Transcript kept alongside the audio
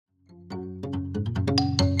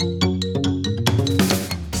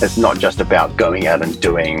It's not just about going out and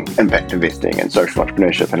doing impact investing and social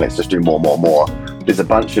entrepreneurship and let's just do more. There's a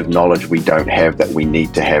bunch of knowledge we don't have that we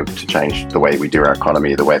need to have to change the way we do our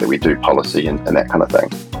economy, the way that we do policy and that kind of thing.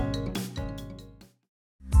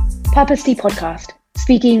 Purposely Podcast,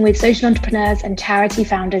 speaking with social entrepreneurs and charity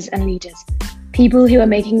founders and leaders, people who are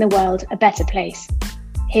making the world a better place.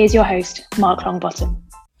 Here's your host, Mark Longbottom.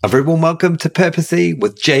 A very warm welcome to Purposely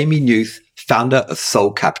with Jamie Newth, founder of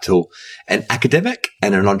Soul Capital. An academic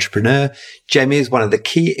and an entrepreneur, Jamie is one of the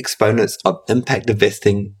key exponents of impact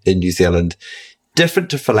investing in New Zealand. Different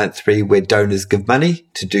to philanthropy, where donors give money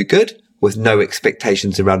to do good with no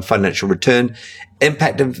expectations around financial return,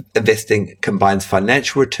 impact investing combines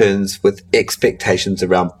financial returns with expectations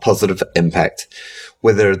around positive impact,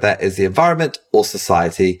 whether that is the environment or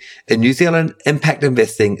society. In New Zealand, impact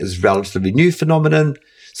investing is a relatively new phenomenon,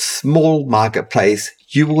 small marketplace.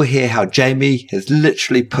 You will hear how Jamie has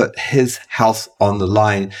literally put his house on the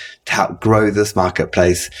line to help grow this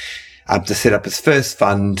marketplace, to set up his first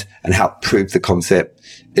fund and help prove the concept.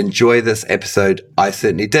 Enjoy this episode. I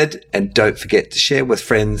certainly did. And don't forget to share with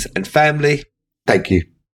friends and family. Thank you.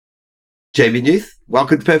 Jamie Newth,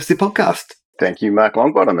 welcome to Purposely Podcast. Thank you, Mark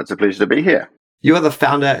Longbottom. It's a pleasure to be here. You are the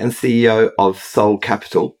founder and CEO of Soul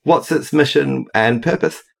Capital. What's its mission and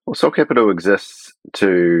purpose? Well, Soul Capital exists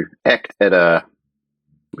to act at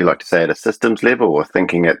we like to say at a systems level, or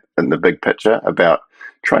thinking in the big picture about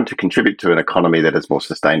trying to contribute to an economy that is more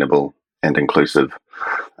sustainable and inclusive.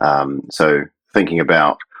 So thinking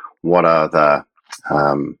about what are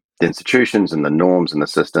the institutions and the norms and the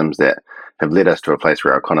systems that have led us to a place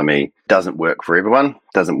where our economy doesn't work for everyone,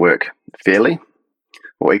 doesn't work fairly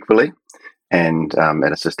or equally, and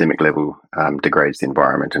at a systemic level degrades the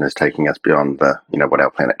environment and is taking us beyond what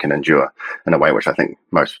our planet can endure in a way which I think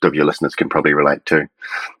most of your listeners can probably relate to.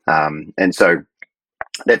 And so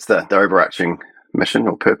that's the overarching mission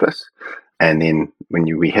or purpose. And then when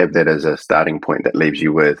we have that as a starting point, that leaves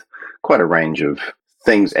you with quite a range of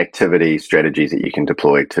things, activities, strategies that you can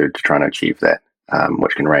deploy to try and achieve that,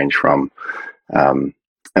 which can range from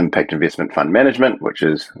impact investment fund management, which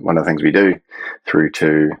is one of the things we do, through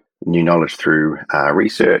to new knowledge through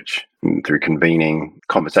research, through convening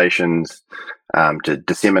conversations, to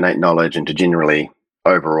disseminate knowledge and to generally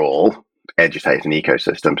overall agitate an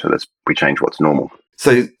ecosystem so that we change what's normal.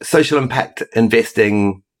 So social impact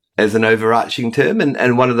investing is an overarching term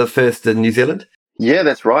and one of the first in New Zealand? Yeah,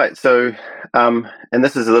 that's right. So, and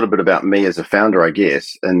this is a little bit about me as a founder, I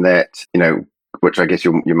guess, in that, which I guess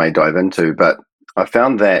you may dive into, but I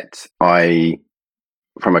found that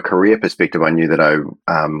from a career perspective, I knew that I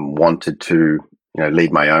wanted to,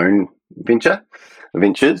 lead my own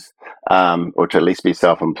ventures, or to at least be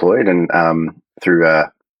self-employed. And through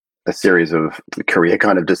a series of career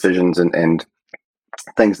kind of decisions and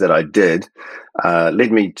things that I did,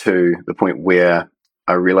 led me to the point where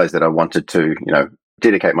I realized that I wanted to,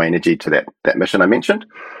 dedicate my energy to that mission I mentioned.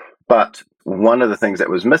 But one of the things that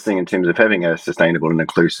was missing in terms of having a sustainable and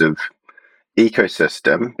inclusive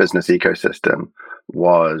business ecosystem,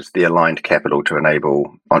 was the aligned capital to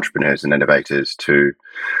enable entrepreneurs and innovators to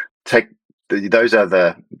take. Those are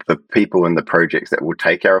the people and the projects that will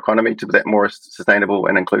take our economy to that more sustainable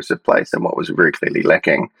and inclusive place. And what was very clearly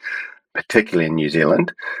lacking, particularly in New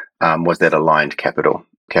Zealand, was that aligned capital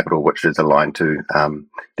which is aligned to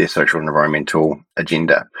their social and environmental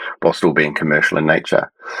agenda, while still being commercial in nature.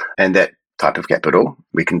 And that type of capital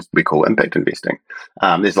we call impact investing.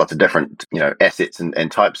 There's lots of different assets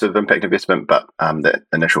and types of impact investment, but the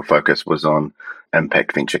initial focus was on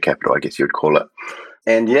impact venture capital, I guess you would call it.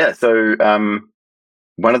 And yeah, so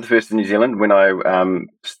one of the first in New Zealand, when I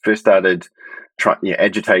first started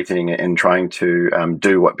agitating and trying to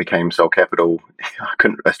do what became Soul Capital,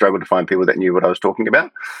 I struggled to find people that knew what I was talking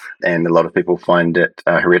about, and a lot of people find it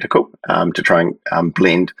heretical to try and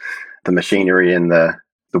blend the machinery and the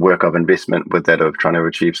work of investment with that of trying to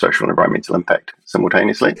achieve social and environmental impact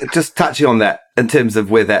simultaneously. Just touching on that in terms of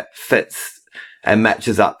where that fits and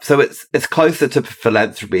matches up. So it's closer to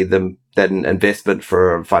philanthropy than investment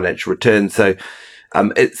for a financial return. So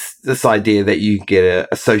it's this idea that you get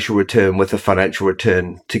a social return with a financial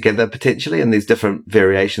return together potentially, and there's different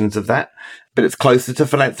variations of that. But it's closer to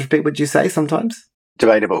philanthropy, would you say, sometimes?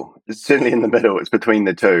 Debatable. It's certainly in the middle. It's between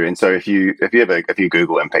the two. And so if you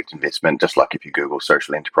Google impact investment, just like if you Google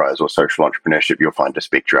social enterprise or social entrepreneurship, you'll find a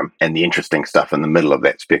spectrum. And the interesting stuff in the middle of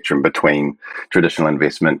that spectrum between traditional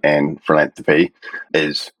investment and philanthropy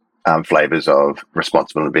is flavors of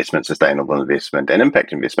responsible investment, sustainable investment, and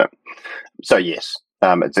impact investment. So yes,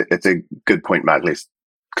 it's a good point, Mark. Let's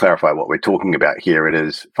clarify what we're talking about here. It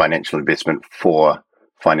is financial investment for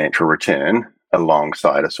financial return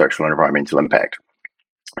alongside a social and environmental impact.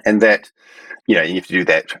 And that, you have to do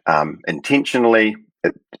that intentionally.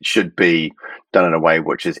 It should be done in a way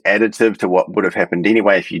which is additive to what would have happened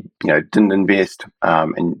anyway if you didn't invest.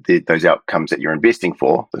 And those outcomes that you're investing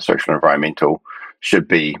for, the social and environmental, should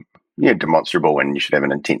be demonstrable, and you should have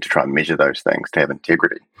an intent to try and measure those things to have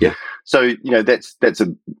integrity. Yeah. So that's a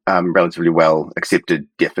relatively well accepted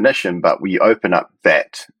definition, but we open up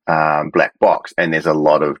that black box, and there's a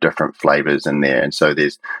lot of different flavors in there, and so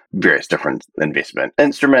there's various different investment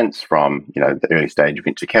instruments from the early stage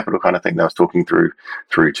venture capital kind of thing that I was talking through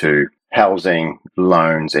to housing,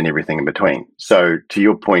 loans, and everything in between. So to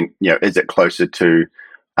your point, is it closer to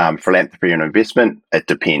philanthropy and investment? It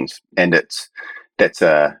depends, and that's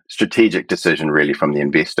a strategic decision really from the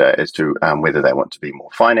investor as to whether they want to be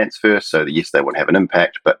more finance first. So that, yes, they want to have an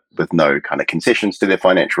impact, but with no kind of concessions to their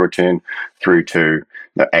financial return, through to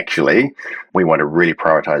actually we want to really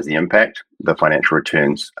prioritize the impact. The financial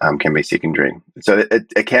returns can be secondary. So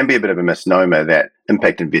it can be a bit of a misnomer that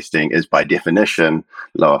impact investing is by definition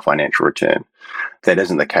lower financial return. That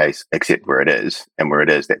isn't the case, except where it is, and where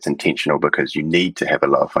it is, that's intentional because you need to have a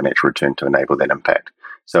lower financial return to enable that impact.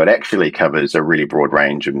 So it actually covers a really broad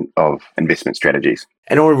range of investment strategies.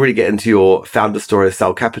 And I want to really get into your founder story of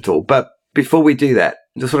Cell Capital. But before we do that,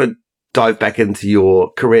 I just want to dive back into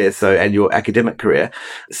your career and your academic career.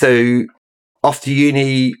 So off to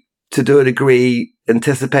uni to do a degree,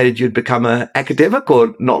 anticipated you'd become an academic,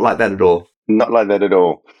 or not like that at all? Not like that at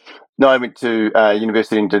all. No, I went to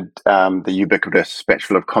university and did the ubiquitous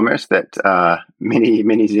Bachelor of Commerce that many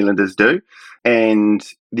New Zealanders do. And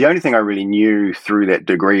the only thing I really knew through that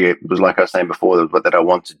degree, it was like I was saying before, that I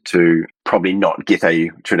wanted to probably not get a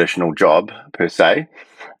traditional job per se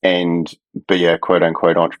and be a quote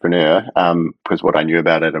unquote entrepreneur, because what I knew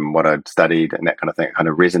about it and what I'd studied and that kind of thing kind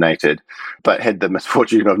of resonated, but had the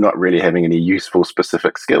misfortune of not really having any useful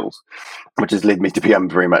specific skills, which has led me to be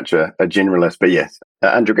very much a generalist. But yes, an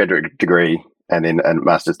undergraduate degree and then a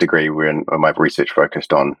master's degree where my research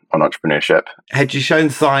focused on entrepreneurship. Had you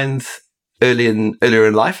shown signs earlier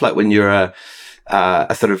in life, like when you're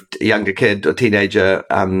a sort of younger kid or teenager,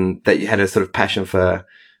 that you had a sort of passion for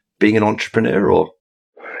being an entrepreneur, or?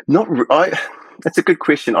 That's a good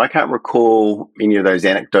question. I can't recall any of those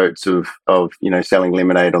anecdotes of selling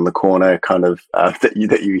lemonade on the corner, kind of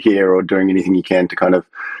that you hear, or doing anything you can to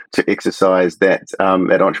exercise that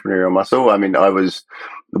entrepreneurial muscle. I mean,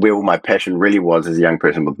 where all my passion really was as a young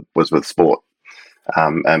person was with sport.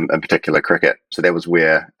 In particular cricket. So that was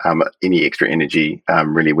where any extra energy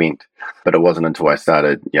really went. But it wasn't until I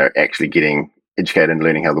started, actually getting educated and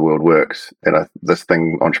learning how the world works that this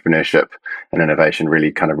thing, entrepreneurship and innovation, really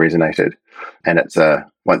kind of resonated. And it's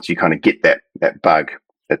once you kind of get that bug,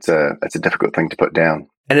 it's a difficult thing to put down.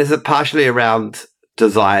 And is it partially around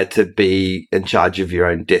desire to be in charge of your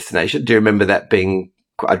own destination? Do you remember that being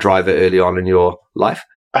a driver early on in your life?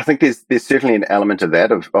 I think there's certainly an element of that,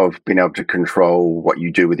 of being able to control what you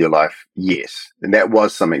do with your life, yes. And that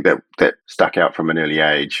was something that stuck out from an early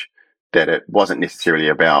age, that it wasn't necessarily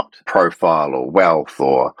about profile or wealth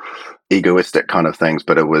or egoistic kind of things,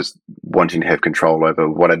 but it was wanting to have control over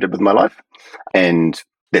what I did with my life. And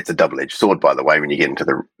that's a double-edged sword, by the way, when you get into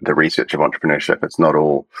the research of entrepreneurship. It's not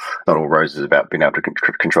all roses about being able to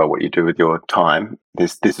control what you do with your time.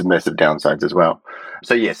 There's some massive downsides as well.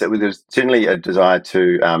 So yes, there's certainly a desire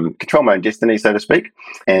to control my own destiny, so to speak,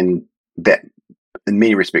 and that in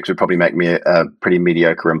many respects would probably make me a pretty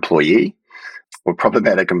mediocre employee or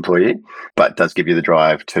problematic employee, but does give you the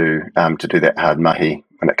drive to do that hard mahi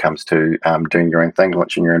when it comes to doing your own thing,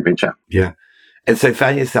 launching your own venture. Yeah. And so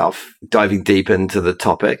found yourself diving deep into the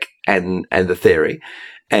topic and the theory.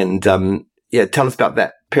 And tell us about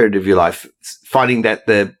that period of your life, finding that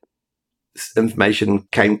the information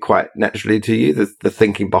came quite naturally to you, the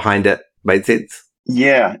thinking behind it made sense.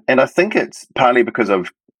 Yeah. And I think it's partly because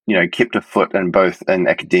I've, kept a foot in both in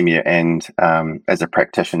academia and as a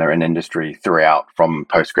practitioner in industry throughout, from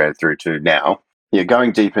postgrad through to now. Yeah,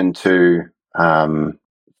 going deep into,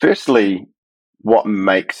 firstly, what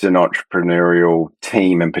makes an entrepreneurial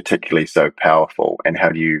team and particularly so powerful, and how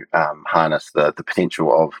do you harness the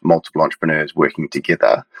potential of multiple entrepreneurs working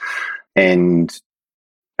together, and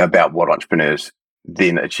about what entrepreneurs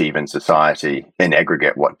then achieve in society in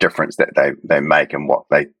aggregate, what difference that they make and what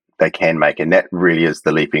they can make. And that really is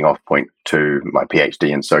the leaping off point to my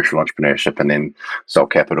PhD in social entrepreneurship and then Cell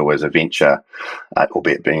Capital as a venture,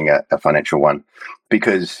 albeit being a financial one,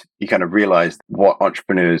 because you kind of realize what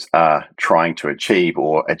entrepreneurs are trying to achieve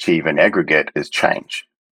or achieve in aggregate is change.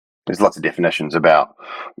 There's lots of definitions about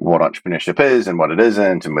what entrepreneurship is and what it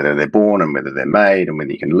isn't, and whether they're born and whether they're made and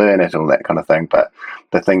whether you can learn it, all that kind of thing. But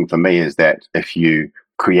the thing for me is that if you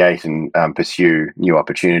create and pursue new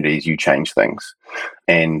opportunities, you change things.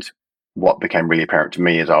 And what became really apparent to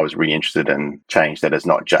me is I was really interested in change that is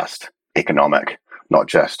not just economic, not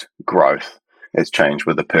just growth. It's change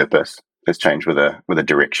with a purpose. It's change with a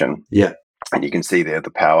direction. Yeah. And you can see there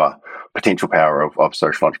the potential power of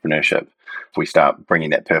social entrepreneurship. If we start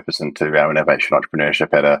bringing that purpose into our innovation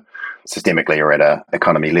entrepreneurship at a systemically or at a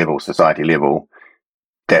economy level, society level,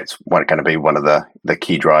 that's going to be one of the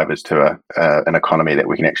key drivers to an economy that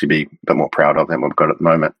we can actually be a bit more proud of than we've got at the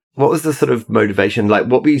moment. What was the sort of motivation? Like,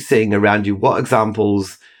 what were you seeing around you? What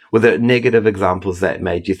examples, were there negative examples that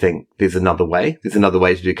made you think there's another way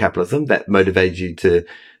to do capitalism that motivated you to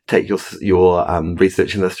take your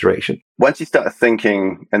research in this direction? Once you start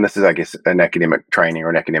thinking, and this is, I guess, an academic training or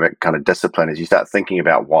an academic kind of discipline, is you start thinking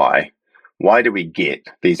about why do we get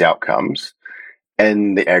these outcomes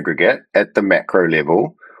in the aggregate at the macro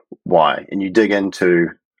level? Why? And you dig into,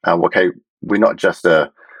 okay, we're not just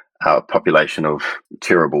a population of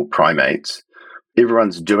terrible primates.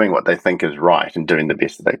 Everyone's doing what they think is right and doing the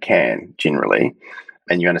best that they can generally.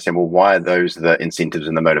 And you understand, well, why are those the incentives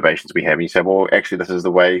and the motivations we have? And you say, well, actually, this is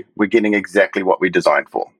the way we're getting exactly what we designed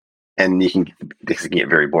for. And this can get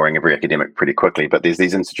very boring and very academic pretty quickly, but there's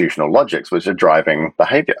these institutional logics which are driving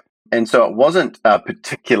behavior. And so it wasn't a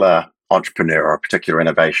particular entrepreneur or a particular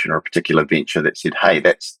innovation or a particular venture that said, hey,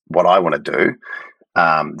 that's what I want to do.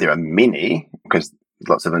 There are many, because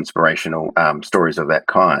lots of inspirational stories of that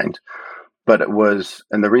kind. But it was,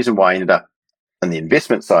 and the reason why I ended up on the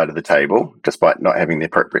investment side of the table, despite not having the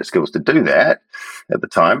appropriate skills to do that at the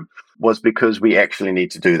time, was because we actually need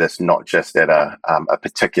to do this not just at a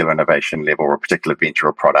particular innovation level or a particular venture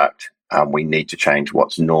or product. We need to change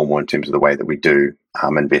what's normal in terms of the way that we do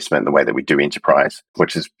investment, the way that we do enterprise,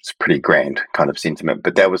 which is a pretty grand kind of sentiment.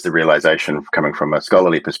 But that was the realization coming from a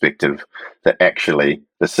scholarly perspective that actually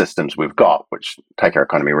the systems we've got, which take our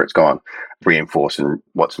economy where it's gone, reinforce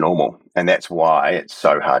what's normal. And that's why it's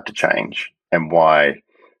so hard to change and why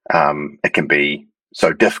it can be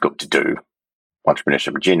so difficult to do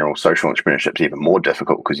entrepreneurship in general. Social entrepreneurship is even more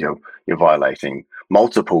difficult because you're violating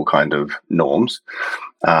multiple kind of norms.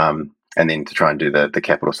 And then to try and do the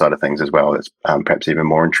capital side of things as well, it's perhaps even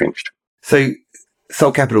more entrenched. So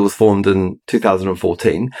Soul Capital was formed in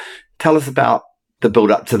 2014. Tell us about the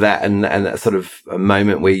build up to that and that sort of a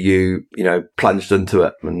moment where you plunged into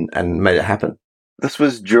it and made it happen. This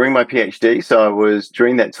was during my PhD. So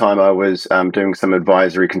during that time, I was doing some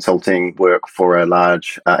advisory consulting work for a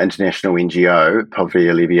large international NGO, Poverty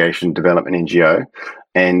Alleviation Development NGO.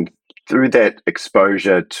 And through that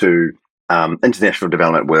exposure to international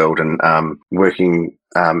development world and working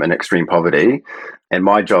in extreme poverty. And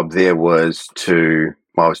my job there was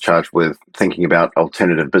I was charged with thinking about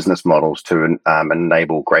alternative business models to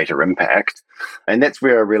enable greater impact. And that's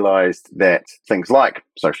where I realized that things like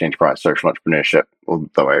social enterprise, social entrepreneurship,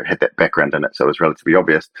 although I had that background in it, so it was relatively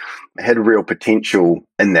obvious, had real potential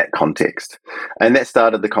in that context. And that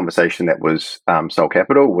started the conversation that was Soul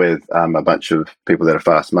Capital with a bunch of people that are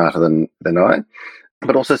far smarter than I.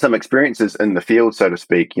 But also some experiences in the field, so to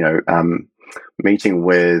speak, meeting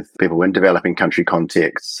with people in developing country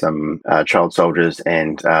contexts, some child soldiers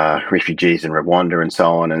and refugees in Rwanda and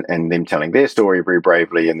so on, and them telling their story very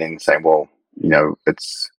bravely and then saying, well,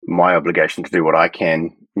 it's my obligation to do what I can.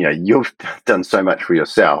 You've done so much for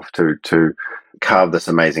yourself to carve this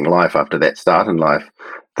amazing life after that start in life.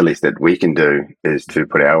 The least that we can do is to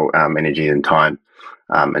put our energy and time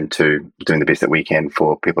into doing the best that we can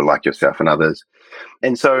for people like yourself and others.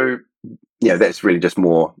 And so, that's really just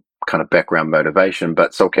more kind of background motivation.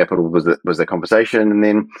 But Soul Capital was the conversation. And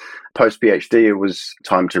then post PhD, it was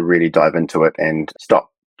time to really dive into it and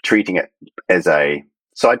stop treating it as a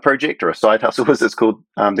side project or a side hustle, as it's called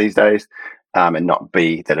these days, and not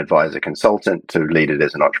be that advisor consultant, to lead it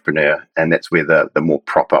as an entrepreneur. And that's where the more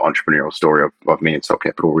proper entrepreneurial story of me and Soul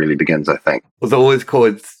Capital really begins, I think. Was it always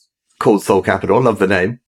called Soul Capital? I love the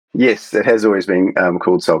name. Yes, it has always been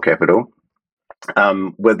called Soul Capital.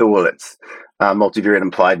 With all its multivariate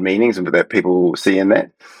implied meanings and that people see in that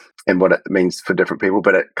and what it means for different people.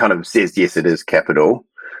 But it kind of says, yes, it is capital,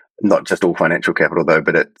 not just all financial capital though,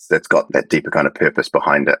 but it's got that deeper kind of purpose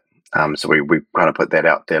behind it. So we kind of put that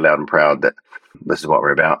out there loud and proud that this is what we're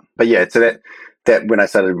about. But yeah, so that when I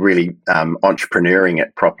started really entrepreneuring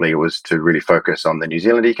it properly was to really focus on the New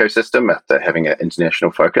Zealand ecosystem after having an international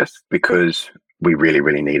focus, because we really,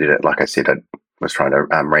 really needed it. Like I said, I was trying to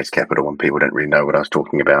raise capital and people didn't really know what I was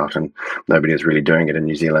talking about and nobody was really doing it in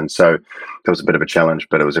New Zealand. So it was a bit of a challenge,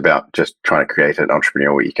 but it was about just trying to create an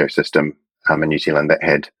entrepreneurial ecosystem in New Zealand that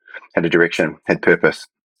had a direction, had purpose.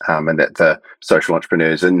 and that the social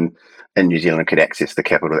entrepreneurs in New Zealand could access the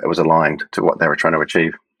capital that was aligned to what they were trying to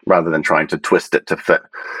achieve, rather than trying to twist it to fit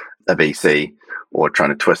a VC or trying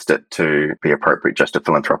to twist it to be appropriate just to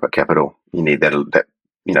philanthropic capital. You need that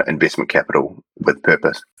investment capital with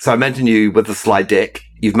purpose. So I imagine you, with the slide deck,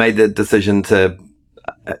 you've made the decision to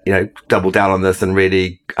double down on this and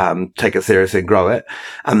really take it seriously and grow it.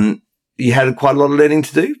 You had quite a lot of learning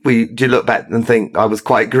to do. Do you look back and think I was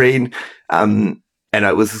quite green, and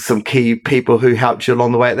it was some key people who helped you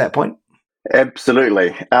along the way at that point?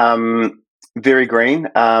 Absolutely. Very green.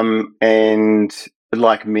 And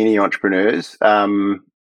like many entrepreneurs, didn't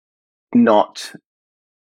know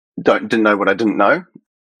what I didn't know.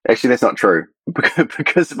 Actually, that's not true.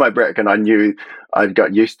 Because of my background, I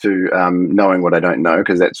got used to knowing what I don't know,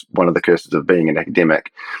 because that's one of the curses of being an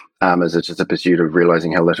academic, is it's just a pursuit of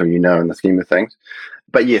realizing how little you know in the scheme of things.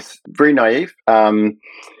 But yes, very naive,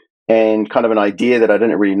 and kind of an idea that I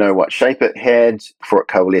didn't really know what shape it had before it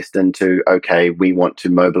coalesced into, okay, we want to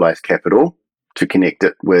mobilize capital to connect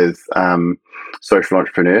it with social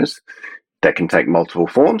entrepreneurs. That can take multiple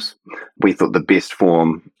forms. We thought the best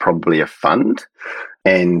form, probably a fund,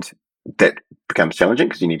 and that becomes challenging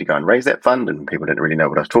because you need to go and raise that fund, and people didn't really know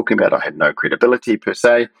what I was talking about. I had no credibility per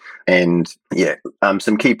se. And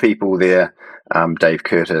some key people there, Dave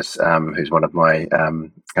Curtis, who's one of my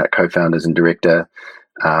co-founders and director,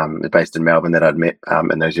 based in Melbourne, that I'd met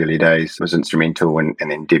in those early days, was instrumental. And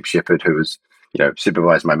then Deb Shepherd, who was,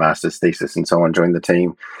 supervised my master's thesis and so on, joined the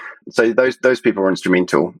team. So those people were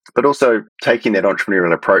instrumental, but also taking that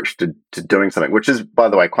entrepreneurial approach to doing something, which is, by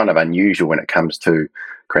the way, kind of unusual when it comes to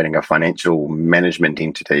creating a financial management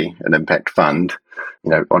entity, an impact fund.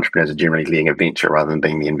 Entrepreneurs are generally leading a venture rather than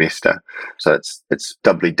being the investor. So it's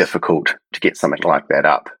doubly difficult to get something like that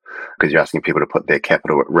up, because you're asking people to put their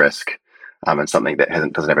capital at risk. And something that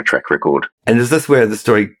doesn't have a track record. And is this where the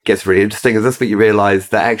story gets really interesting? Is this what you realised,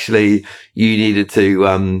 that actually you needed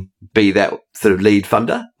to be that sort of lead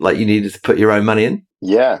funder? Like you needed to put your own money in?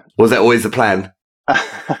 Yeah. Was that always the plan?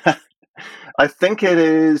 I think it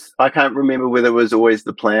is. I can't remember whether it was always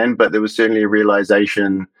the plan, but there was certainly a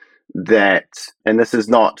realisation that, and this is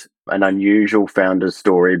not an unusual founder's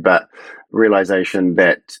story, but realisation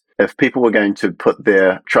that if people were going to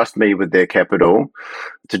trust me with their capital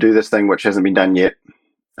to do this thing, which hasn't been done yet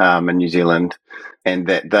in New Zealand, and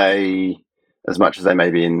that they, as much as they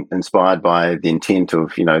may be inspired by the intent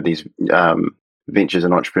of, these ventures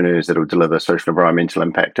and entrepreneurs that will deliver social environmental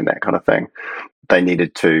impact and that kind of thing, they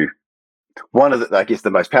needed to, the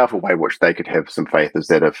most powerful way which they could have some faith is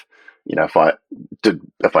that if I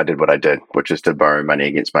did what I did, which is to borrow money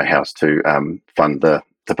against my house to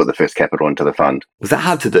to put the first capital into the fund. Was that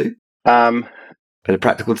hard to do? In a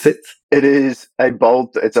practical sense? It's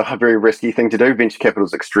a very risky thing to do. Venture capital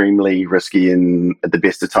is extremely risky at the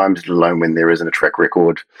best of times, let alone when there isn't a track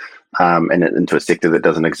record and into a sector that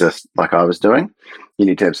doesn't exist like I was doing. You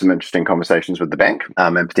need to have some interesting conversations with the bank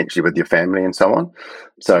and potentially with your family and so on.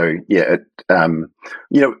 So,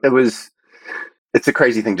 it's a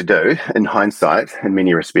crazy thing to do in hindsight in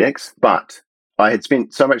many respects, but I had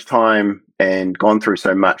spent so much time and gone through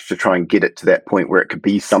so much to try and get it to that point where it could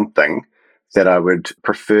be something that I would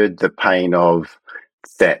prefer the pain of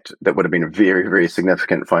that would have been a very, very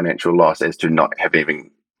significant financial loss as to not have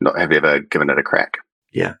ever given it a crack.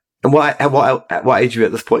 Yeah. And at what age were you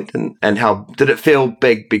at this point? And how did it feel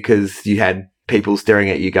big because you had people staring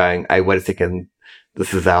at you going, hey, wait a second,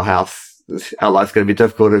 this is our house. Our life's going to be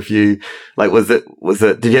difficult if you,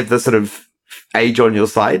 did you have this sort of age on your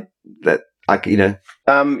side that,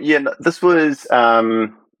 this was, I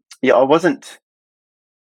wasn't,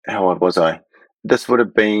 how old was I? This would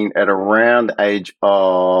have been at around the age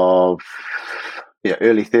of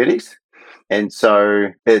early 30s. And so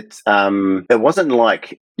it wasn't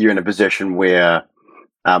like you're in a position where,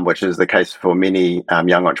 which is the case for many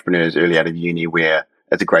young entrepreneurs early out of uni, where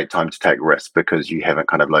it's a great time to take risks because you haven't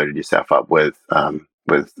kind of loaded yourself up with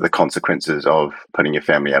the consequences of putting your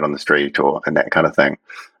family out on the street and that kind of thing.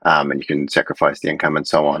 And you can sacrifice the income and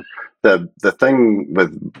so on. The thing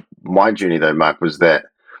with my journey though, Mark, was that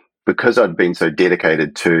because I'd been so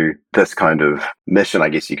dedicated to this kind of mission, I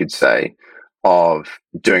guess you could say, of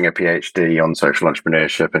doing a PhD on social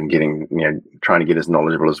entrepreneurship and trying to get as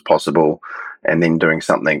knowledgeable as possible, and then doing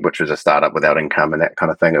something which was a startup without income and that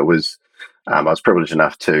kind of thing. It was, I was privileged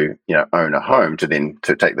enough to, own a home to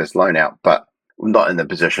take this loan out, but not in the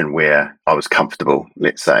position where I was comfortable,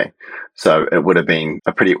 let's say. So it would have been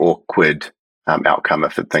a pretty awkward outcome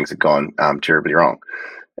if things had gone terribly wrong.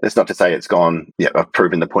 It's not to say it's gone, I've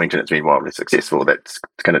proven the point and it's been wildly successful. That's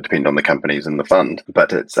going to depend on the companies and the fund.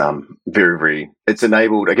 But it's it's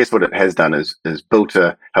enabled, I guess what it has done is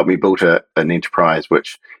help me build an enterprise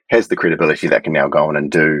which has the credibility that can now go on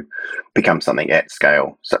and become something at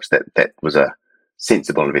scale, such that was a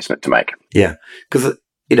sensible investment to make. Yeah, because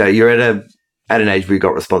you're at an age where you've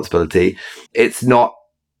got responsibility. It's not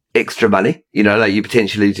extra money, like you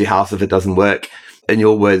potentially lose your house if it doesn't work. In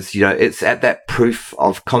your words, it's at that proof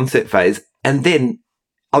of concept phase. And then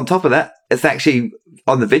on top of that, it's actually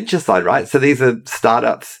on the venture side, right? So these are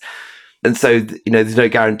startups. And so, there's no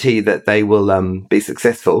guarantee that they will be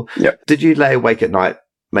successful. Yep. Did you lay awake at night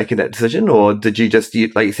making that decision? Or did you just,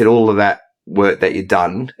 like you said, all of that work that you'd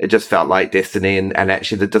done, it just felt like destiny, and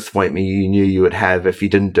actually the disappointment you knew you would have if you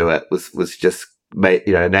didn't do it was just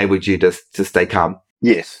enabled you to stay calm?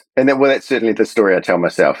 Yes, and that's certainly the story I tell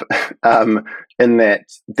myself. In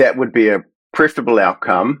that would be a preferable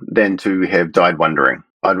outcome than to have died wondering.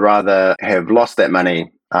 I'd rather have lost that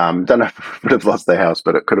money. Don't know if I would have lost the house,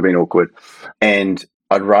 but it could have been awkward. And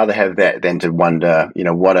I'd rather have that than to wonder,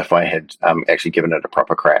 what if I had actually given it a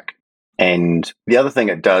proper crack. And the other thing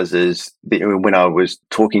it does is when I was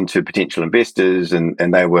talking to potential investors and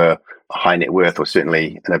they were high net worth or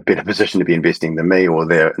certainly in a better position to be investing than me or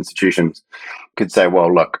their institutions, could say,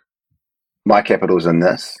 well, look, my capital's in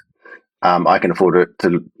this. I can afford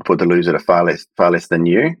to lose it far less than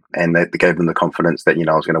you. And that gave them the confidence that,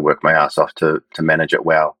 I was going to work my ass off to manage it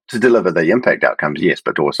well, to deliver the impact outcomes, yes,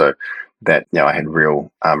 but also that, I had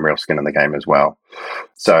real skin in the game as well.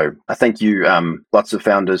 So I think lots of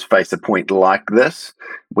founders face a point like this,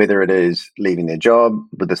 whether it is leaving their job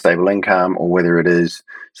with a stable income, or whether it is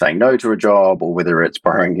saying no to a job, or whether it's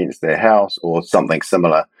borrowing against their house or something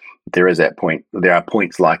similar. There is that point. There are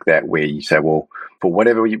points like that where you say, well, for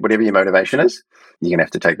whatever your motivation is, you're going to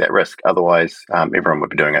have to take that risk. Otherwise, everyone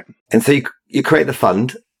would be doing it. And so you create the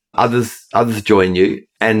fund, others join you.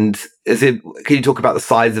 And can you talk about the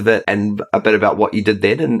size of it and a bit about what you did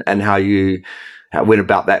then and how you went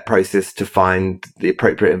about that process to find the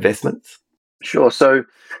appropriate investments? Sure. So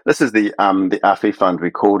this is the RFE fund,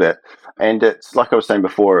 we called it. And it's like I was saying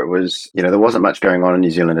before, it was, there wasn't much going on in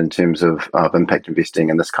New Zealand in terms of impact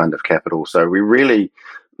investing and this kind of capital. So we really,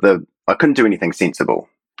 I couldn't do anything sensible.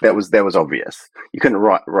 That was obvious. You couldn't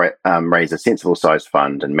raise a sensible sized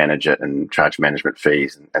fund and manage it and charge management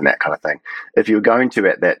fees and that kind of thing. If you were going to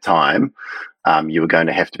at that time, you were going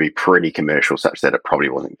to have to be pretty commercial, such that it probably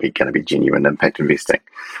wasn't going to be genuine impact investing.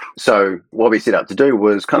 So what we set out to do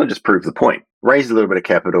was kind of just prove the point, raise a little bit of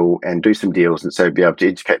capital and do some deals, and so be able to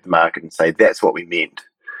educate the market and say that's what we meant.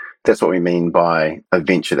 That's what we mean by a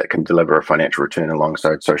venture that can deliver a financial return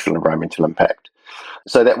alongside social and environmental impact.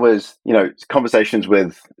 So that was, conversations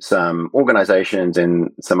with some organizations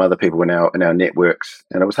and some other people in our networks.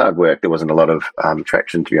 And it was hard work. There wasn't a lot of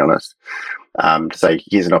traction, to be honest, to say,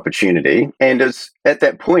 here's an opportunity. And at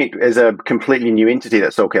that point, as a completely new entity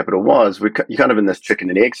that Soul Capital was, you're kind of in this chicken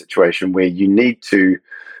and egg situation where you need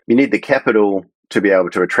the capital to be able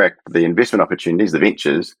to attract the investment opportunities, the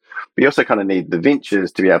ventures, but you also kind of need the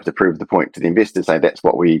ventures to be able to prove the point to the investors, say that's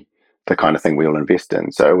the kind of thing we'll invest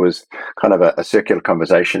in. So it was kind of a circular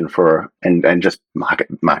conversation and just market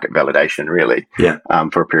validation, really,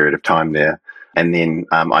 for a period of time there. And then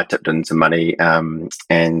I tipped in some money, and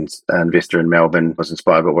an investor in Melbourne was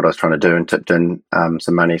inspired by what I was trying to do and tipped in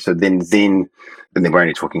some money. So then we're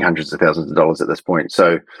only talking hundreds of thousands of dollars at this point.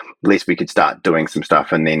 So at least we could start doing some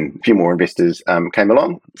stuff. And then a few more investors came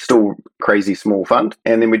along, still crazy small fund.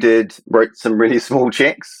 And then we wrote some really small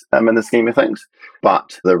checks in the scheme of things.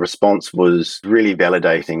 But the response was really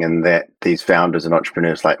validating in that these founders and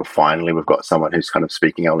entrepreneurs, like, well, finally, we've got someone who's kind of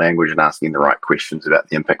speaking our language and asking the right questions about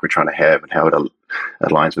the impact we're trying to have and how it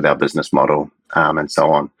aligns with our business model, and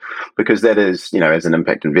so on. Because that is, as an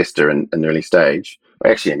impact investor in an early stage,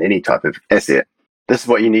 or actually in any type of asset, this is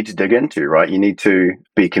what you need to dig into, right? You need to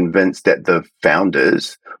be convinced that the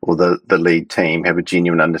founders or the lead team have a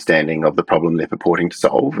genuine understanding of the problem they're purporting to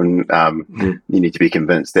solve. And you need to be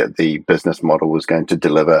convinced that the business model is going to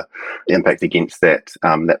deliver impact against that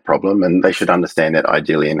problem. And they should understand that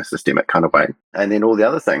ideally in a systemic kind of way. And then all the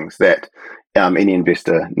other things that any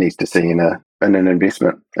investor needs to see in an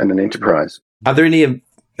investment, in an enterprise.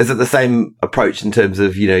 Is it the same approach in terms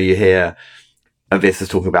of, you hear investors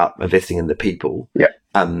talking about investing in the people? Yeah.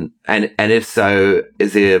 And if so,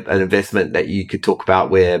 is there an investment that you could talk about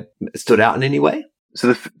where it stood out in any way? So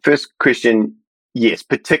the first question, yes,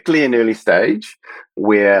 particularly in early stage,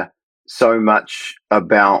 where so much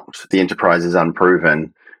about the enterprise is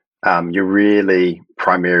unproven. you're really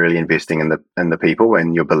primarily investing in the people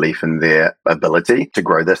and your belief in their ability to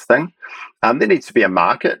grow this thing. There needs to be a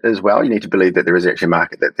market as well. You need to believe that there is actually a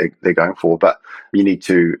market that they're going for, but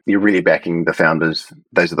you're really backing the founders.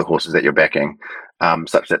 Those are the horses that you're backing,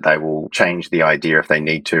 such that they will change the idea if they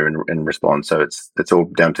need to and respond. So it's all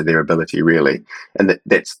down to their ability, really. And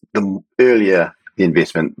that's the earlier the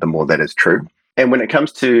investment, the more that is true. And when it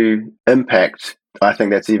comes to impact, I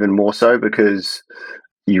think that's even more so, because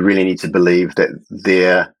you really need to believe that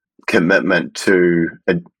their commitment to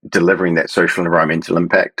delivering that social and environmental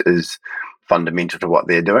impact is fundamental to what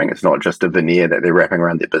they're doing. It's not just a veneer that they're wrapping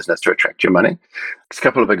around their business to attract your money. There's a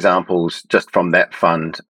couple of examples just from that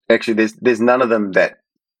fund. Actually, there's none of them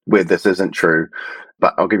where this isn't true,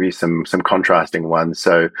 but I'll give you some contrasting ones.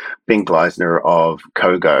 So Ben Gleisner of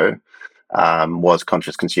Kogo was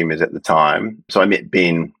Conscious Consumers at the time. So I met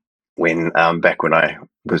Ben back when I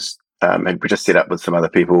was and we just set up with some other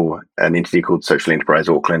people an entity called Social Enterprise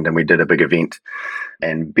Auckland, and we did a big event.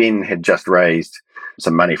 And Ben had just raised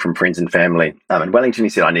some money from friends and family in Wellington. He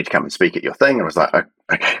said, "I need to come and speak at your thing." And I was like,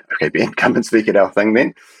 okay, Ben, come and speak at our thing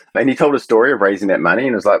then. And he told a story of raising that money,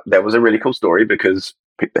 and it was like, that was a really cool story because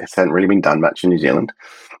this hadn't really been done much in New Zealand.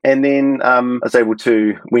 And then I was able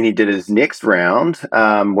to, when he did his next round,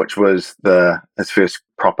 which was his first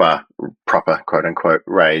proper quote unquote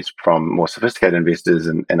raise from more sophisticated investors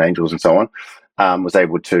and angels and so on, was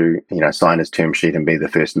able to sign his term sheet and be the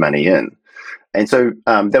first money in. And so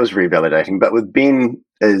that was very validating. But with Ben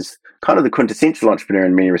is kind of the quintessential entrepreneur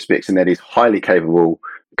in many respects, in that he's highly capable,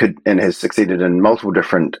 and has succeeded in multiple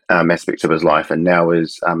different aspects of his life, and now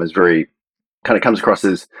is very kind of comes across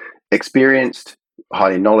as experienced,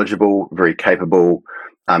 highly knowledgeable, very capable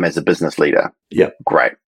as a business leader. Yeah,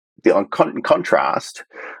 great. In contrast,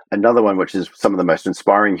 another one which is some of the most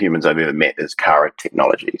inspiring humans I've ever met is Kara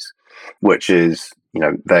Technologies, which is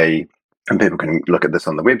and people can look at this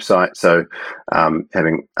on the website. So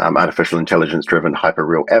having artificial intelligence-driven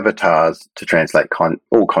hyper-real avatars to translate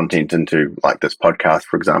all content into, like this podcast,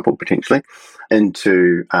 for example, potentially,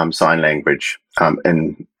 into sign language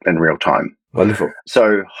in real time. Wonderful.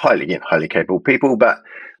 So highly capable people, but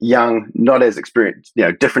young, not as experienced,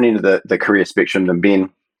 different end of the career spectrum than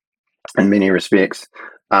Ben in many respects,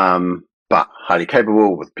 but highly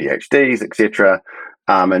capable with PhDs, etc.,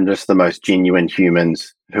 and just the most genuine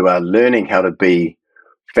humans who are learning how to be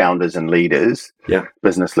founders and leaders,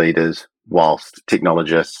 business leaders, whilst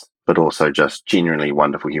technologists, but also just genuinely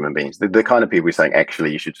wonderful human beings. The kind of people who are saying,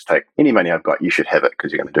 actually, you should just take any money I've got, you should have it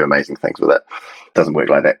because you're going to do amazing things with it. Doesn't work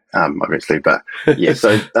like that, obviously. But yeah,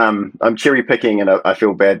 so I'm cherry picking, and I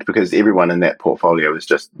feel bad because everyone in that portfolio is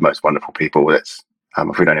just most wonderful people. That's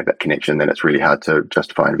if we don't have that connection, then it's really hard to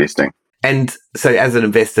justify investing. And so as an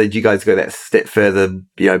investor, do you guys go that step further,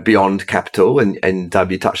 beyond capital? And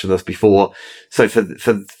you touched on this before. So for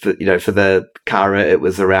the Kara, it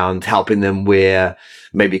was around helping them where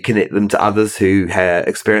maybe connect them to others who have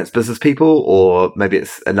experienced business people, or maybe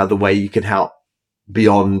it's another way you can help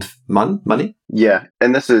beyond money? Yeah,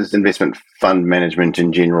 and this is investment fund management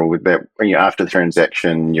in general. With that, after the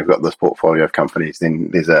transaction, you've got this portfolio of companies. Then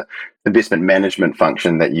there's a investment management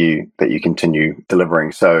function that you continue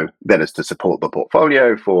delivering. So that is to support the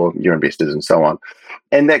portfolio for your investors and so on.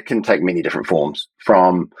 And that can take many different forms,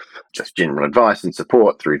 from just general advice and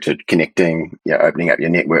support through to connecting, opening up your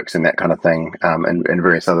networks and that kind of thing, and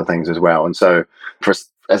various other things as well. And so,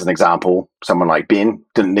 as an example, someone like Ben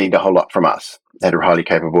didn't need a whole lot from us. Had a highly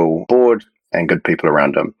capable board and good people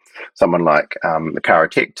around him. Someone like the Kara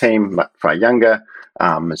Tech team, far younger,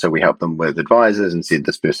 and so we helped them with advisors and said,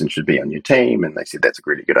 this person should be on your team, and they said that's a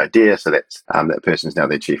really good idea. So that's that person's now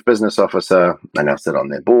their chief business officer. They now sit on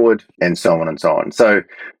their board, and so on and so on. So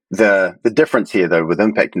the difference here, though, with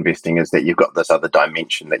impact investing is that you've got this other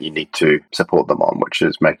dimension that you need to support them on, which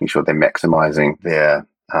is making sure they're maximizing their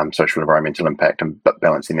social environmental impact, but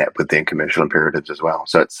balancing that with their commercial imperatives as well.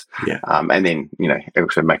 So it's and then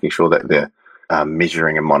also making sure that they're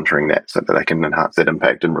measuring and monitoring that so that they can enhance that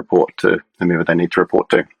impact and report to whomever they need to report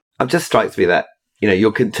to. It just strikes me that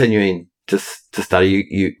you're continuing to study.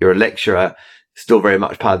 You're a lecturer, still very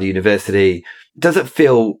much part of the university. Does it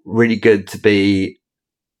feel really good to be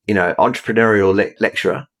entrepreneurial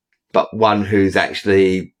lecturer, but one who's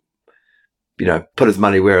actually put his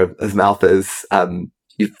money where his mouth is?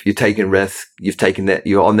 You've taken risk, you've taken that,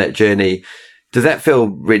 you're on that journey. Does that feel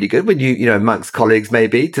really good when amongst colleagues,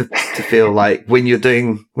 maybe to feel like when you're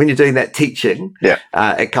doing that teaching,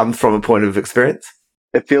 it comes from a point of experience?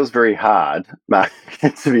 It feels very hard, Mark,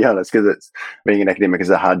 to be honest, because being an academic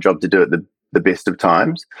is a hard job to do at the the best of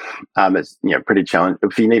times. It's pretty challenging.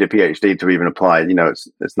 If you need a PhD to even apply,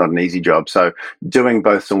 it's not an easy job. So doing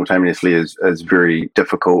both simultaneously is very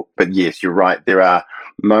difficult. But yes, you're right. There are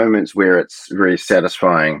moments where it's very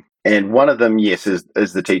satisfying. And one of them, yes,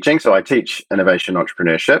 is the teaching. So I teach innovation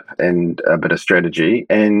entrepreneurship and a bit of strategy.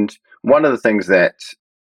 And one of the things that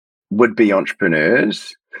would-be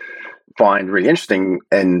entrepreneurs find really interesting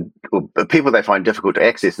and people they find difficult to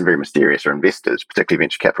access and very mysterious are investors, particularly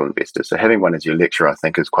venture capital investors. So having one as your lecturer, I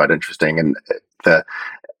think, is quite interesting. And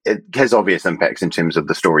it has obvious impacts in terms of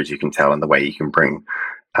the stories you can tell and the way you can bring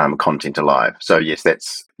content alive. So yes,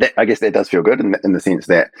 I guess that does feel good in the sense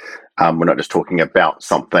that we're not just talking about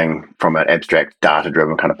something from an abstract,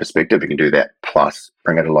 data-driven kind of perspective. You can do that plus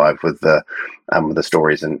bring it alive with the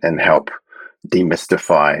stories and help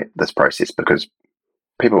demystify this process, because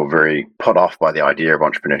people are very put off by the idea of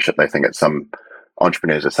entrepreneurship. They think it's some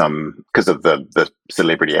entrepreneurs are because of the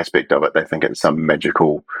celebrity aspect of it, they think it's some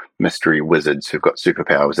magical mystery wizards who've got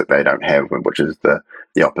superpowers that they don't have, which is the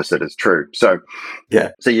opposite is true. So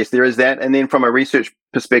yes, there is that. And then from a research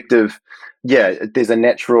perspective, there's a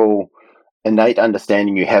natural innate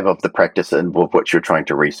understanding you have of the practice of which you're trying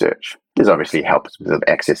to research. There's obviously help with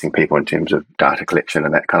accessing people in terms of data collection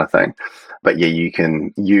and that kind of thing. But you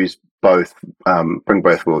can use both, bring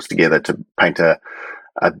both worlds together to paint a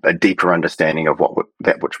deeper understanding of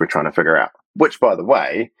which we're trying to figure out. Which, by the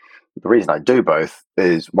way, one of the reasons I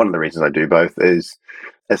do both is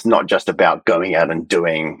it's not just about going out and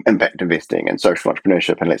doing impact investing and social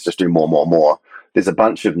entrepreneurship and let's just do more. There's a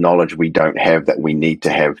bunch of knowledge we don't have that we need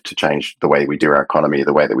to have to change the way we do our economy,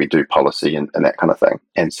 the way that we do policy and that kind of thing.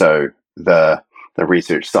 And so the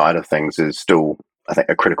research side of things is still, I think,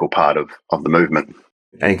 a critical part of the movement.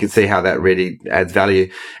 And you can see how that really adds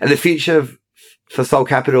value. And the future for Soul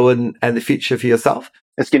Capital and the future for yourself?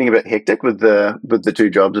 It's getting a bit hectic with the two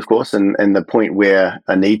jobs, of course, and the point where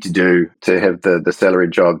I need to have the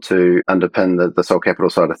salaried job to underpin the Soul Capital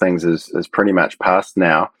side of things is pretty much past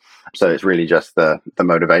now. So it's really just the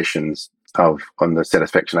motivations on the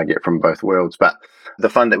satisfaction I get from both worlds. But the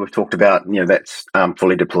fund that we've talked about, that's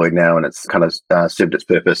fully deployed now and it's kind of served its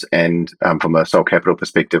purpose. And from a Soul Capital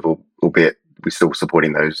perspective, albeit we're still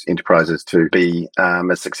supporting those enterprises to be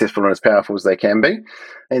as successful and as powerful as they can be.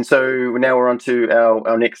 And so now we're on to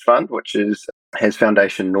our next fund, which has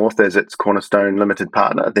Foundation North as its cornerstone limited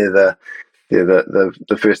partner. They're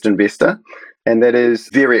the first investor. And that is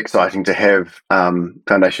very exciting to have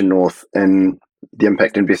Foundation North in the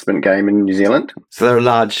impact investment game in New Zealand. So they're a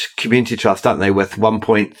large community trust, aren't they, with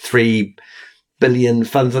 1.3 billion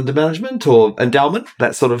funds under management or endowment,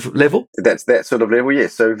 that sort of level? That's that sort of level,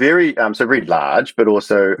 yes. So very large, but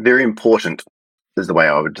also very important is the way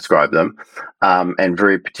I would describe them, and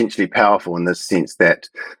very potentially powerful in this sense that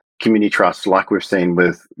community trusts, like we've seen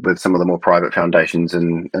with some of the more private foundations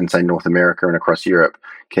in say North America and across Europe,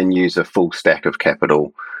 can use a full stack of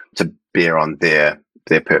capital to bear on their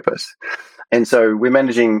purpose. And so we're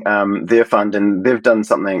managing their fund, and they've done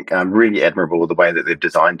something really admirable the way that they've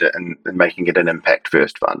designed it and making it an impact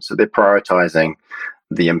first fund. So they're prioritizing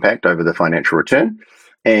the impact over the financial return,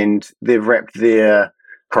 and they've wrapped their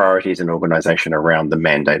priorities and organization around the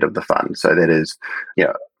mandate of the fund. So that is,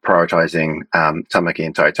 prioritizing Tamaki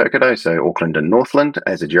and Taitokerau, so Auckland and Northland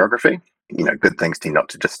as a geography. Good things tend not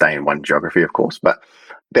to just stay in one geography, of course, but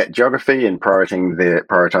that geography and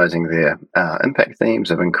prioritizing their impact themes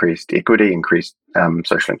of increased equity, increased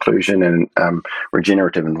social inclusion and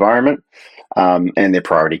regenerative environment, and their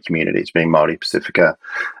priority communities being Māori, Pacifica,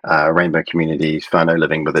 rainbow communities, whānau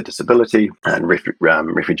living with a disability, and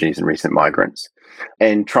refugees and recent migrants,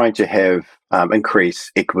 and trying to have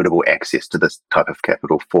increase equitable access to this type of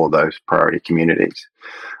capital for those priority communities.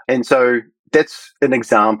 And so that's an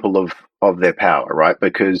example of their power, right?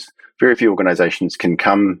 Because very few organizations can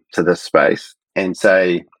come to this space and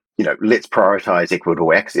say, let's prioritize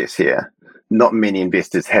equitable access here. Not many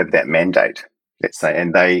investors have that mandate, let's say,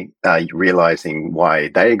 and they are realizing why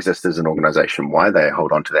they exist as an organization, why they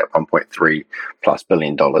hold on to that $1.3+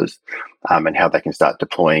 billion, and how they can start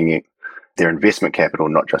deploying their investment capital,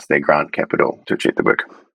 not just their grant capital, to achieve the work.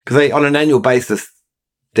 Because on an annual basis,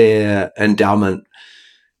 their endowment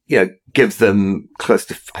gives them close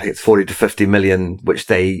to, I think it's 40 to 50 million, which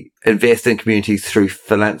they invest in communities through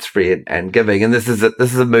philanthropy and giving. And this is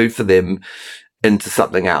a move for them into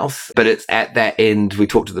something else. But it's at that end, we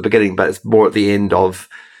talked at the beginning, but it's more at the end of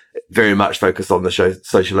very much focused on the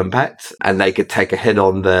social impact, and they could take a hit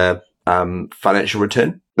on the financial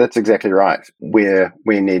return. That's exactly right, where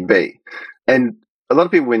need be. And a lot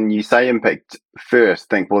of people, when you say impact first,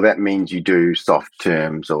 think, well, that means you do soft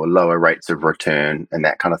terms or lower rates of return and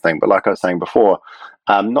that kind of thing. But like I was saying before,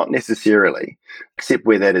 Not necessarily, except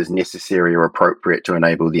where that is necessary or appropriate to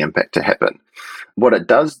enable the impact to happen. What it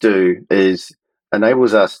does do is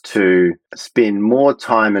enables us to spend more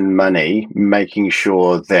time and money making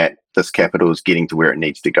sure that this capital is getting to where it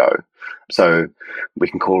needs to go. So we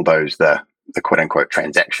can call those the quote unquote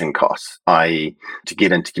transaction costs, i.e. to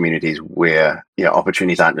get into communities where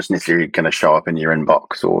opportunities aren't just necessarily going to show up in your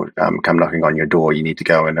inbox or come knocking on your door. You need to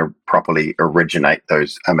go and properly originate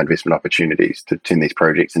those investment opportunities to turn these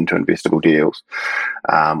projects into investable deals,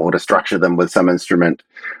 or to structure them with some instrument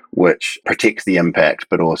which protects the impact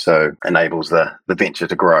but also enables the venture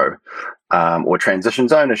to grow, or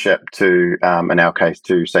transitions ownership to, in our case,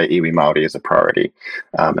 to say iwi Māori as a priority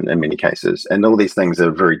in many cases. And all these things are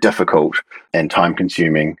very difficult and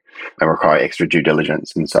time-consuming and require extra due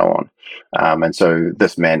diligence and so on. And so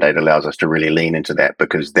this mandate allows us to really lean into that,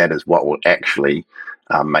 because that is what will actually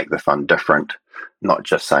make the fund different, not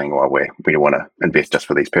just saying, well, we want to invest just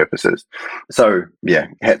for these purposes. So, yeah,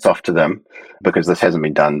 hats off to them, because this hasn't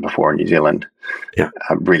been done before in New Zealand. Yeah,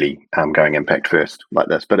 really going impact first like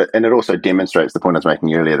this. But it also demonstrates the point I was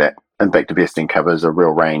making earlier, that impact investing covers a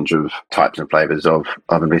real range of types and flavors of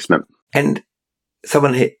investment. And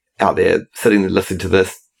someone out there sitting and listening to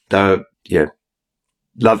this, they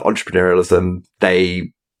love entrepreneurialism.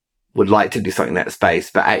 They would like to do something in that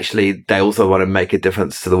space, but actually they also want to make a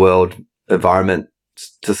difference to the world, environment,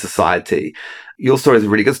 to society. Your story is a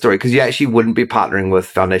really good story, because you actually wouldn't be partnering with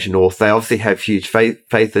Foundation North. They obviously have huge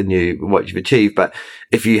faith in you and what you've achieved, but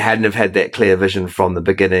if you hadn't have had that clear vision from the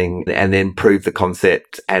beginning and then proved the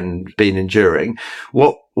concept and been enduring,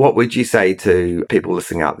 what would you say to people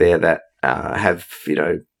listening out there that have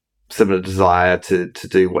similar desire to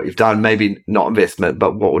do what you've done? Maybe not investment,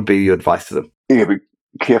 but what would be your advice to them? Yeah, be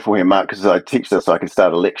careful here, Mark, because I teach this, so I can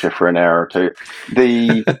start a lecture for an hour or two.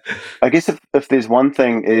 I guess if there's one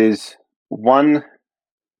thing is, one,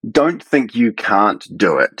 don't think you can't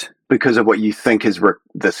do it because of what you think is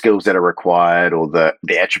the skills that are required or the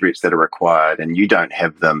attributes that are required, and you don't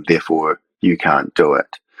have them, therefore you can't do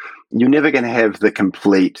it. You're never going to have the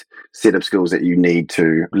complete set of skills that you need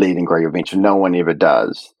to lead and grow your venture. No one ever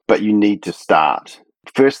does, but you need to start.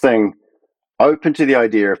 First thing, open to the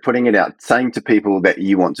idea of putting it out, saying to people that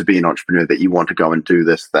you want to be an entrepreneur, that you want to go and do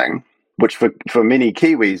this thing, which for many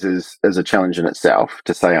Kiwis is a challenge in itself,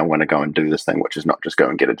 to say, I want to go and do this thing, which is not just go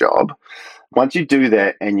and get a job. Once you do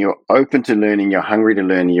that and you're open to learning, you're hungry to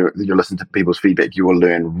learn, you listen to people's feedback, you will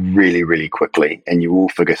learn really, really quickly, and you will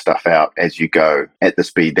figure stuff out as you go at the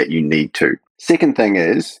speed that you need to. Second thing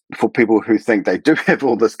is, for people who think they do have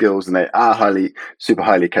all the skills and they are super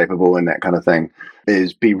highly capable and that kind of thing,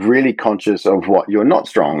 is be really conscious of what you're not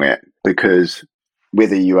strong at, because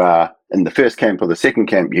whether you are in the first camp or the second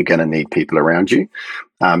camp, you're going to need people around you.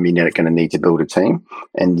 You're going to need to build a team,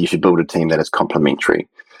 and you should build a team that is complementary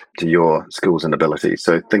to your skills and abilities.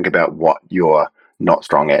 So think about what you're not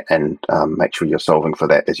strong at, and make sure you're solving for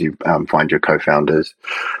that as you find your co-founders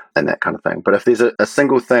and that kind of thing. But if there's a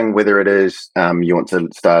single thing, whether it is you want to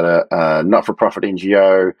start a not-for-profit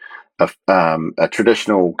NGO, a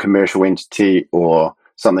traditional commercial entity, or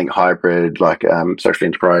something hybrid like social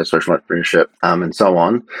enterprise, social entrepreneurship, and so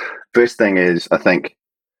on. First thing is, I think,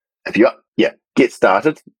 if you get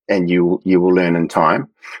started, and you will learn in time,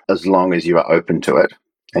 as long as you are open to it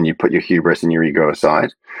and you put your hubris and your ego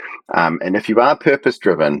aside. And if you are purpose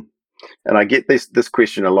driven, and I get this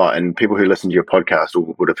question a lot, and people who listen to your podcast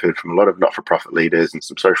would have heard from a lot of not-for-profit leaders and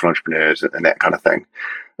some social entrepreneurs and that kind of thing.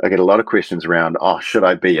 I get a lot of questions around, should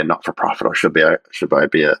I be a not-for-profit, or should I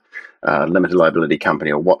be a limited liability company,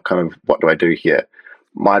 or what do I do here?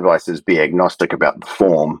 My advice is be agnostic about the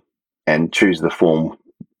form and choose the form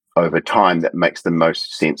over time that makes the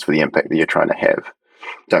most sense for the impact that you're trying to have.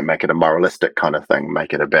 Don't make it a moralistic kind of thing.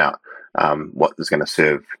 Make it about what is going to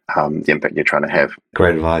serve the impact you're trying to have.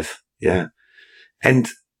 Great advice. Yeah. And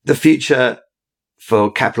the future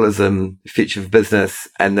for capitalism, future for business,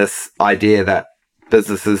 and this idea that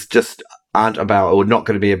businesses just aren't about, or not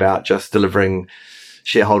going to be about, just delivering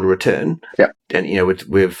shareholder return. Yeah. And,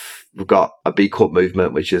 we've got a B Corp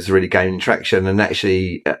movement, which is really gaining traction, and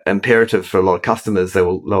actually imperative for a lot of customers.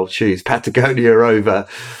 They'll choose Patagonia over,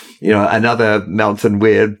 another mountain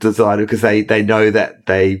wear designer, because they know that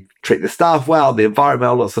they treat the staff well, the environment,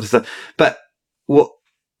 all that sort of stuff. But what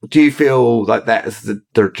do you feel like that is the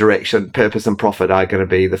direction purpose and profit are going to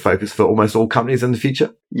be the focus for almost all companies in the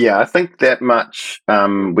future? Yeah, I think that much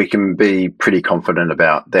we can be pretty confident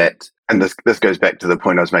about that. And this goes back to the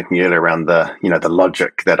point I was making earlier around the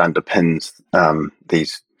logic that underpins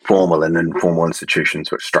these formal and informal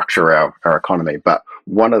institutions which structure our economy. But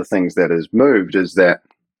one of the things that has moved is that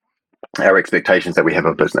our expectations that we have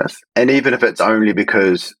of business. And even if it's only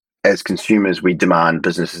because as consumers we demand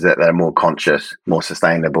businesses that are more conscious, more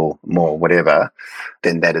sustainable, more whatever,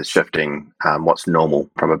 then that is shifting what's normal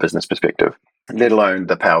from a business perspective. Let alone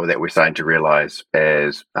the power that we're starting to realise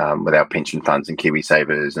as with our pension funds and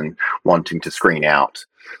KiwiSavers and wanting to screen out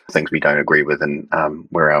things we don't agree with and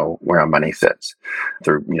where our money sits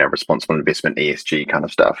through responsible investment, ESG kind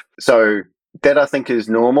of stuff. So that I think is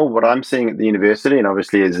normal. What I'm seeing at the university, and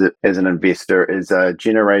obviously as an investor, is a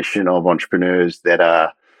generation of entrepreneurs that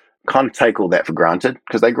are kind of take all that for granted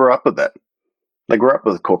because they grew up with it. They grew up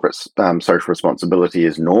with corporate social responsibility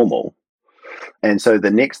as normal. And so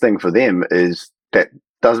the next thing for them is that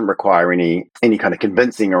doesn't require any kind of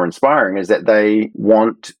convincing or inspiring, is that they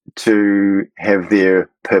want to have their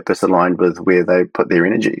purpose aligned with where they put their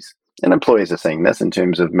energies. And employers are seeing this in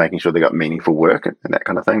terms of making sure they got meaningful work and that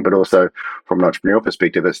kind of thing. But also from an entrepreneurial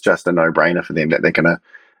perspective, it's just a no-brainer for them that they're going to,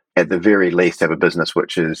 at the very least, have a business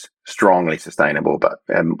which is strongly sustainable, but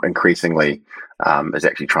increasingly is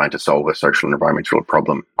actually trying to solve a social and environmental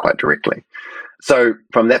problem quite directly. So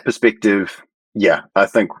from that perspective, yeah, I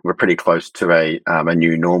think we're pretty close to a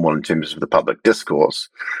new normal in terms of the public discourse.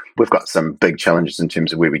 We've got some big challenges in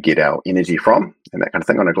terms of where we get our energy from and that kind of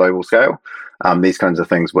thing on a global scale. These kinds of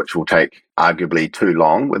things which will take arguably too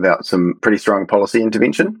long without some pretty strong policy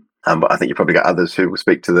intervention. But I think you've probably got others who will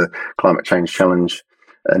speak to the climate change challenge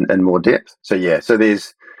in more depth. So yeah, so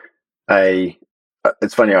there's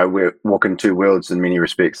it's funny, I walk in two worlds in many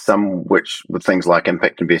respects, some which with things like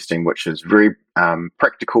impact investing, which is very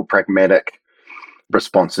practical, pragmatic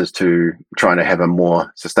responses to trying to have a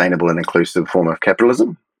more sustainable and inclusive form of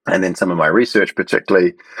capitalism. And then some of my research,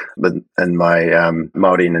 particularly in my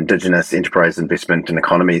Māori and Indigenous enterprise investment and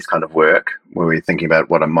economies kind of work, where we're thinking about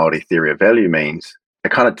what a Māori theory of value means,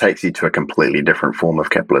 it kind of takes you to a completely different form of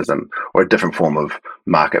capitalism or a different form of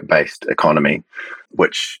market-based economy,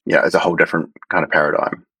 which is a whole different kind of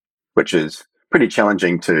paradigm, which is pretty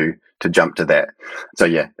challenging to jump to that. So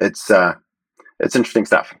yeah, it's interesting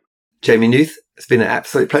stuff. Jamie Newth, it's been an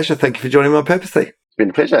absolute pleasure. Thank you for joining me on Purposely. It's been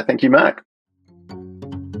a pleasure. Thank you, Mark.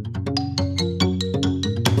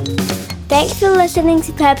 Thanks for listening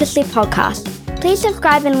to Purposely Podcast. Please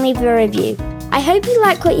subscribe and leave a review. I hope you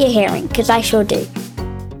like what you're hearing, because I sure do.